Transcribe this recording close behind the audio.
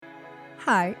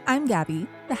Hi, I'm Gabby,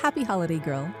 the happy holiday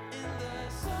girl.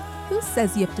 Who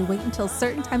says you have to wait until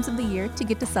certain times of the year to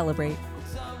get to celebrate?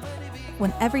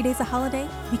 When every day's a holiday,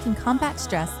 we can combat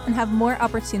stress and have more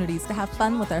opportunities to have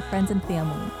fun with our friends and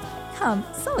family. Come,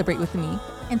 celebrate with me,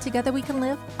 and together we can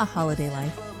live a holiday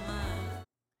life.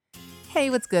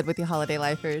 Hey, what's good with you holiday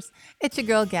lifers? It's your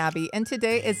girl Gabby, and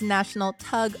today is National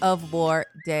Tug of War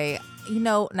Day.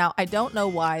 Now I don't know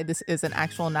why this is an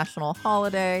actual national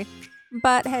holiday,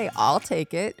 but hey, I'll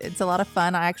take it. It's a lot of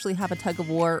fun. I actually have a tug of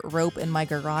war rope in my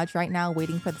garage right now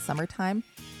waiting for the summertime.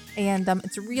 And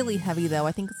it's really heavy though.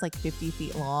 I think it's like 50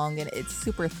 feet long and it's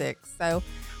super thick. So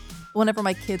whenever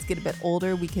my kids get a bit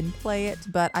older, we can play it.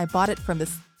 But I bought it from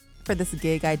this for this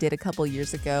gig I did a couple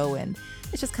years ago, and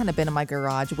it's just kind of been in my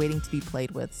garage waiting to be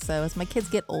played with. So as my kids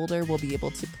get older, we'll be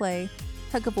able to play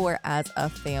tug of war as a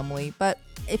family. But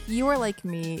if you are like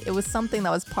me, it was something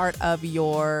that was part of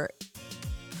your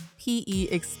PE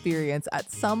experience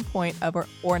at some point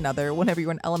or another whenever you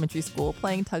were in elementary school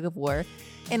playing tug of war.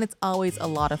 And it's always a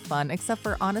lot of fun, except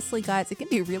for honestly, guys, it can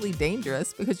be really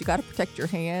dangerous because you got to protect your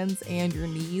hands and your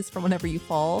knees from whenever you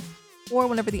fall or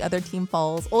whenever the other team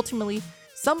falls. Ultimately,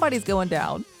 somebody's going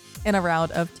down in a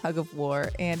round of tug of war.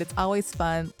 And it's always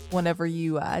fun whenever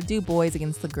you do boys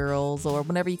against the girls or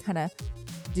whenever you kind of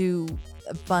do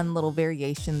fun little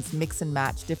variations, mix and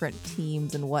match different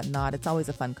teams and whatnot. It's always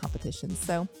a fun competition.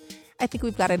 So I think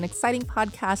we've got an exciting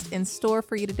podcast in store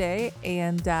for you today,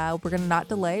 and we're going to not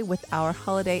delay with our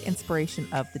holiday inspiration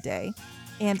of the day.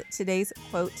 And today's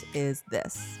quote is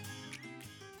this,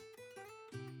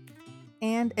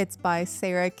 and it's by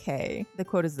Sarah Kay. The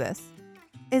quote is this: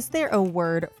 "Is there a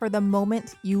word for the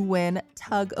moment you win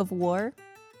tug of war?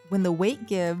 When the weight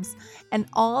gives and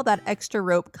all that extra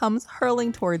rope comes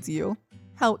hurling towards you.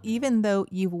 How even though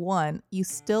you've won, you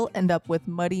still end up with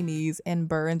muddy knees and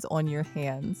burns on your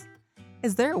hands."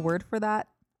 Is there a word for that?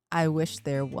 I wish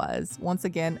there was. Once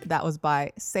again, that was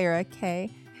by Sarah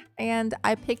Kay. And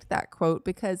I picked that quote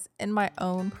because in my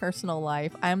own personal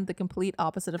life, I'm the complete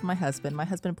opposite of my husband. My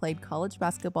husband played college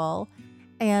basketball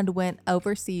and went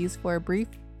overseas for a brief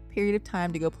period of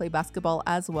time to go play basketball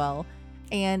as well.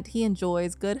 And he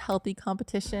enjoys good, healthy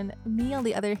competition. Me, on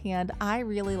the other hand, I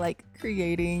really like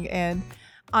creating, and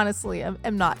honestly,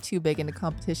 I'm not too big into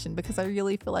competition because I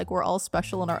really feel like we're all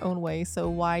special in our own way. So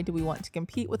why do we want to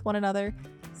compete with one another?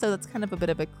 So that's kind of a bit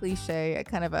of a cliche, a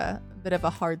kind of a bit of a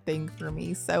hard thing for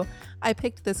me. So I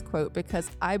picked this quote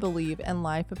because I believe in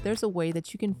life, if there's a way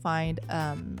that you can find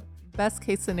best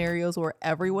case scenarios where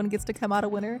everyone gets to come out a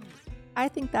winner, I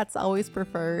think that's always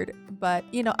preferred. But,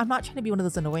 I'm not trying to be one of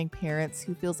those annoying parents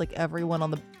who feels like everyone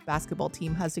on the basketball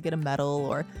team has to get a medal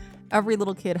or every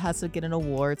little kid has to get an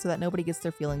award so that nobody gets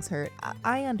their feelings hurt.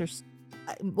 I understand.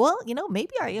 Well,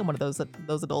 maybe I am one of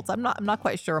those adults. I'm not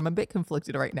quite sure. I'm a bit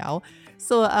conflicted right now.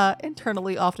 So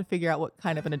internally, I'll have to figure out what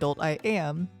kind of an adult I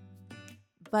am.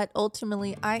 But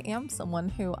ultimately, I am someone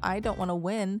who I don't want to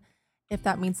win if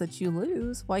that means that you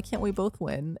lose. Why can't we both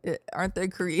win? Aren't there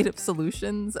creative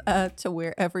solutions to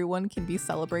where everyone can be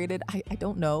celebrated? I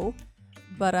don't know.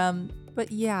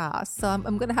 But yeah, so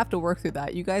I'm gonna have to work through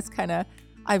that. You guys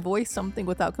I voice something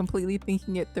without completely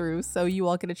thinking it through, so you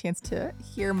all get a chance to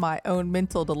hear my own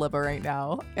mental dilemma right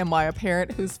now. Am I a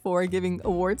parent who's for giving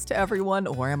awards to everyone,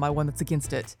 or am I one that's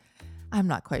against it? I'm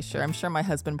not quite sure. I'm sure my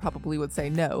husband probably would say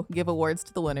no, give awards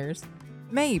to the winners.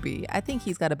 Maybe. I think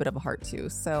he's got a bit of a heart too,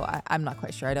 so I'm not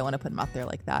quite sure. I don't want to put him out there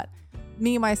like that.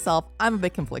 Me, myself, I'm a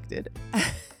bit conflicted.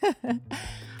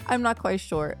 I'm not quite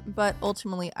sure, but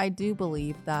ultimately, I do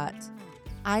believe that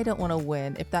I don't want to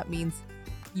win if that means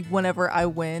whenever I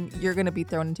win, you're going to be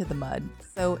thrown into the mud.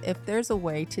 So if there's a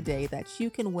way today that you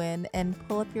can win and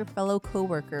pull up your fellow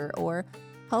coworker or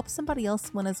help somebody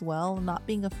else win as well, not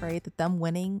being afraid that them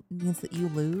winning means that you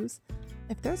lose.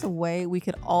 If there's a way we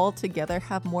could all together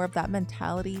have more of that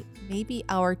mentality, maybe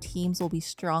our teams will be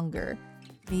stronger.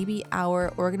 Maybe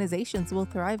our organizations will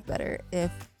thrive better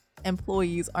if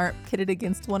employees aren't pitted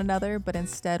against one another, but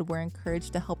instead we're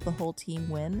encouraged to help the whole team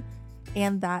win.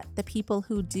 And that the people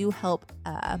who do help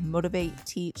motivate,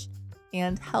 teach,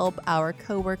 and help our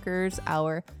coworkers,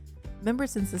 our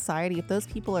members in society, if those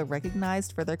people are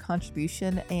recognized for their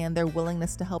contribution and their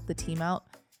willingness to help the team out,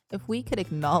 if we could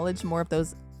acknowledge more of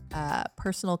those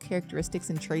personal characteristics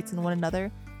and traits in one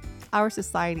another, our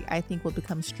society, I think, will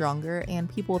become stronger and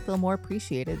people will feel more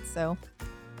appreciated. So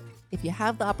if you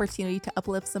have the opportunity to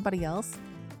uplift somebody else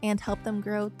and help them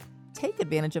grow, take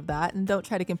advantage of that and don't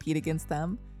try to compete against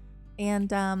them.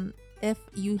 And if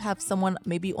you have someone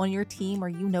maybe on your team or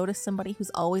you notice somebody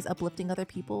who's always uplifting other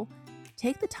people,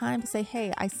 take the time to say,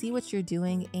 hey, I see what you're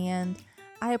doing and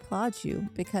I applaud you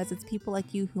because it's people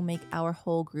like you who make our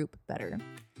whole group better.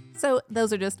 So,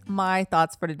 those are just my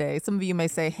thoughts for today. Some of you may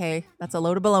say, hey, that's a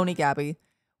load of baloney, Gabby.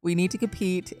 We need to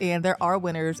compete, and there are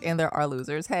winners and there are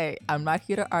losers. Hey, I'm not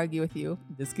here to argue with you,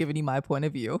 just giving you my point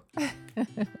of view.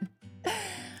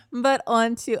 But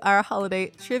on to our holiday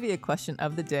trivia question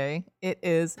of the day. It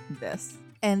is this.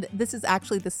 And this is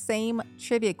actually the same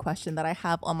trivia question that I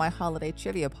have on my holiday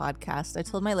trivia podcast. I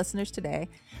told my listeners today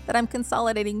that I'm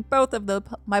consolidating both of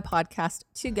my podcasts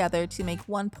together to make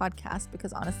one podcast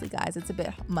because honestly, guys, it's a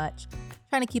bit much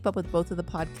trying to keep up with both of the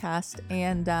podcasts.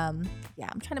 And I'm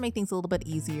trying to make things a little bit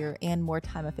easier and more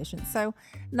time efficient. So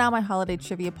now my holiday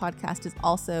trivia podcast is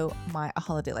also my A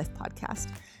Holiday Life podcast.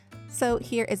 So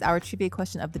here is our trivia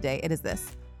question of the day. It is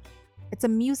this. It's a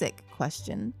music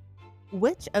question.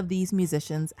 Which of these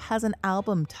musicians has an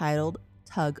album titled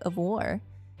Tug of War?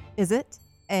 Is it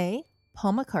A,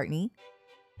 Paul McCartney,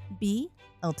 B,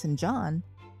 Elton John,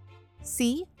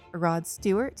 C, Rod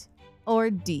Stewart, or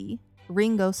D,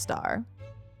 Ringo Starr?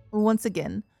 Once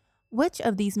again, which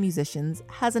of these musicians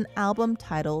has an album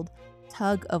titled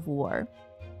Tug of War?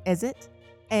 Is it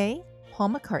A,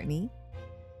 Paul McCartney,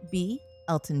 B,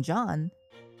 Elton John,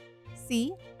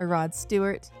 C, Rod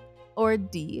Stewart, or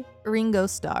D, Ringo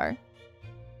Starr?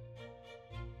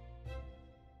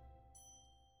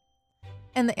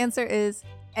 And the answer is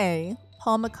A,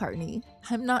 Paul McCartney.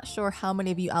 I'm not sure how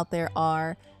many of you out there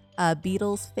are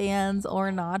Beatles fans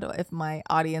or not, or if my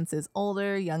audience is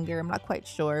older, younger, I'm not quite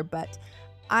sure. But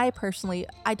I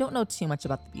don't know too much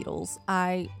about the Beatles.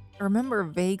 I remember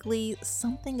vaguely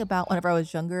something about whenever I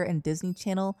was younger and Disney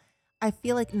Channel. I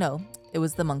feel like, no, it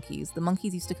was the Monkees. The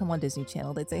Monkees used to come on Disney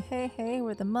Channel. They'd say, hey, hey,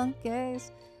 we're the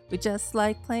Monkees. We just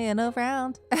like playing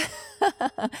around.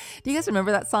 Do you guys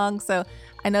remember that song? So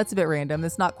I know it's a bit random.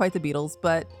 It's not quite the Beatles,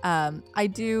 but I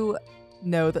do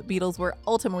know that Beatles were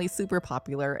ultimately super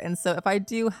popular. And so if I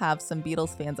do have some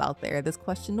Beatles fans out there, this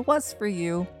question was for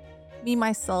you. Me,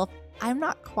 myself, I'm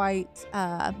not quite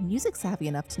music savvy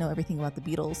enough to know everything about the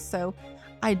Beatles. So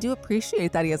I do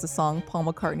appreciate that he has a song, Paul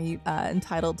McCartney,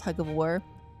 entitled Tug of War.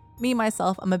 Me,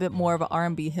 myself, I'm a bit more of an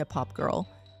R&B hip hop girl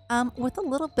with a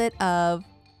little bit of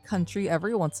country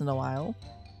every once in a while.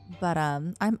 But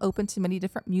I'm open to many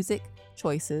different music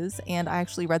choices, and I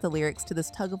actually read the lyrics to this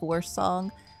Tug of War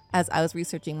song as I was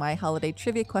researching my holiday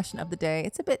trivia question of the day.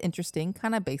 It's a bit interesting,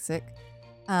 kind of basic,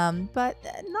 but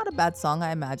not a bad song,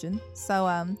 I imagine.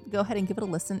 So go ahead and give it a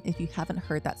listen if you haven't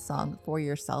heard that song for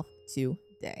yourself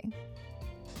today.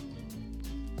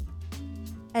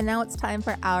 And now it's time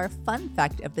for our fun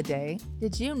fact of the day.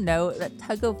 Did you know that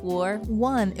Tug of War,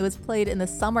 it was played in the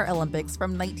Summer Olympics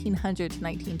from 1900 to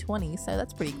 1920, so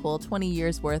that's pretty cool, 20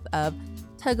 years worth of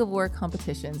Tug of War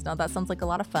competitions. Now that sounds like a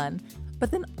lot of fun. But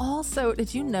then also,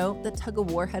 did you know that Tug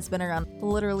of War has been around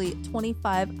literally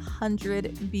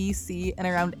 2500 BC and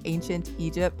around ancient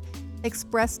Egypt?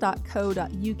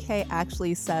 Express.co.uk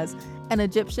actually says an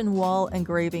Egyptian wall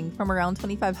engraving from around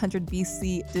 2500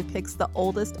 BC depicts the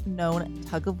oldest known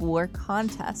tug of war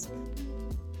contest.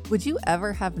 Would you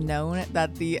ever have known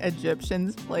that the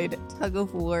Egyptians played tug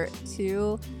of war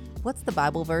too? What's the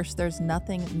Bible verse? There's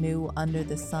nothing new under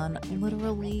the sun.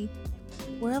 Literally,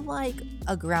 we're like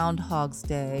a Groundhog's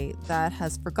Day that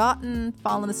has forgotten,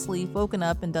 fallen asleep, woken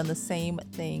up, and done the same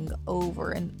thing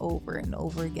over and over and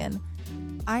over again.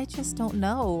 I just don't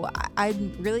know.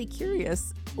 I'm really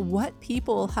curious. What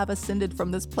people have ascended from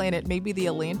this planet? Maybe the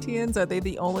Atlanteans? Are they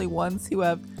the only ones who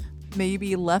have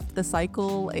maybe left the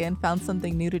cycle and found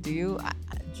something new to do?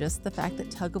 Just the fact that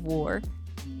Tug of War,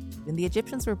 when the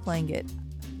Egyptians were playing it,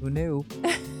 who knew?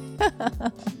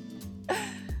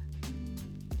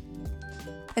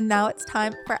 And now it's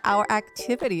time for our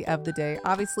activity of the day.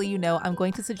 Obviously, you know, I'm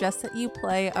going to suggest that you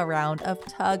play a round of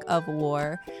Tug of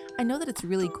War. I know that it's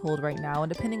really cold right now,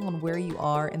 and depending on where you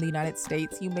are in the United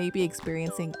States, you may be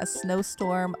experiencing a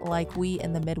snowstorm like we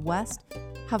in the Midwest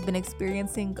have been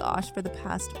experiencing, for the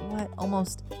past,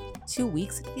 almost 2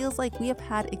 weeks. It feels like we have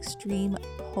had extreme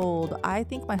cold. I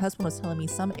think my husband was telling me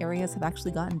some areas have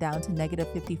actually gotten down to negative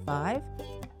 55.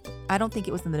 I don't think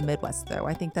it was in the Midwest, though.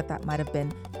 I think that might have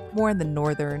been more in the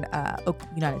northern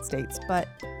United States. But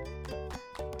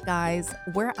guys,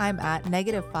 where I'm at,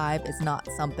 -5 is not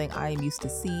something I am used to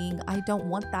seeing. I don't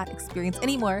want that experience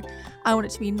anymore. I want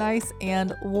it to be nice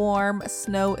and warm.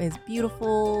 Snow is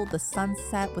beautiful. The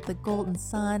sunset with the golden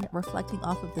sun reflecting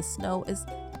off of the snow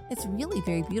it's really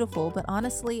very beautiful. But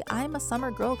honestly, I'm a summer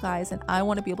girl, guys, and I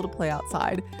want to be able to play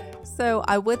outside. So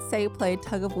I would say play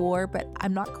Tug of War, but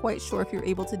I'm not quite sure if you're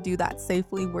able to do that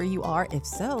safely where you are. If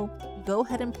so, go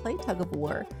ahead and play Tug of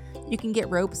War. You can get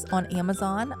ropes on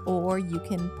Amazon, or you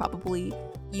can probably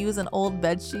use an old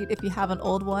bed sheet if you have an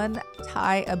old one,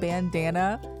 tie a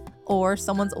bandana or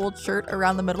someone's old shirt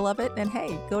around the middle of it, and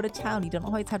hey, go to town. You don't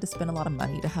always have to spend a lot of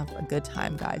money to have a good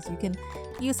time, guys. You can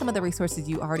use some of the resources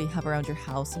you already have around your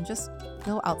house and just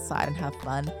go outside and have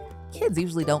fun. Kids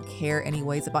usually don't care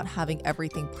anyways about having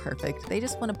everything perfect. They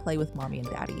just want to play with mommy and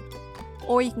daddy.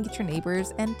 Or you can get your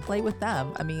neighbors and play with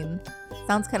them. I mean,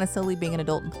 sounds kind of silly being an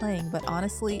adult and playing, but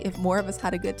honestly, if more of us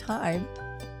had a good time,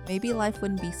 maybe life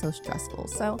wouldn't be so stressful.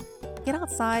 So get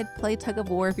outside, play tug of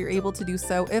war if you're able to do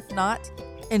so. If not,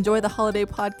 enjoy the holiday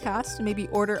podcast. Maybe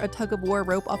order a tug of war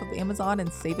rope off of Amazon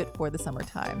and save it for the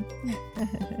summertime.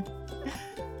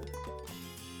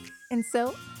 And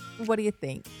so, what do you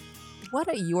think? What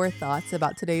are your thoughts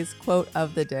about today's quote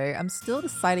of the day? I'm still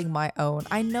deciding my own.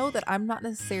 I know that I'm not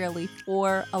necessarily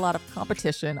for a lot of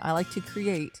competition. I like to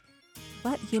create,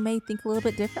 but you may think a little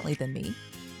bit differently than me.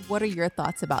 What are your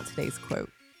thoughts about today's quote?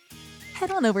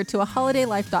 Head on over to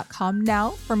aholidaylife.com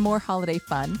now for more holiday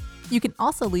fun. You can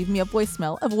also leave me a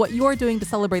voicemail of what you're doing to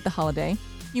celebrate the holiday.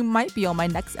 You might be on my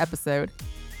next episode.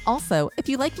 Also, if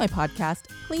you like my podcast,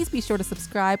 please be sure to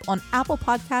subscribe on Apple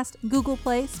Podcast, Google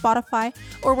Play, Spotify,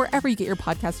 or wherever you get your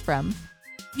podcast from.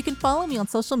 You can follow me on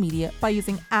social media by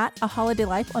using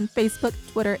 @aholidaylife on Facebook,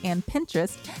 Twitter, and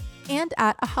Pinterest, and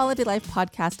 @aholidaylife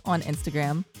podcast on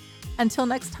Instagram. Until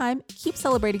next time, keep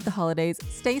celebrating the holidays,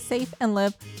 stay safe, and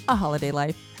live a holiday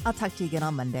life. I'll talk to you again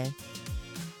on Monday.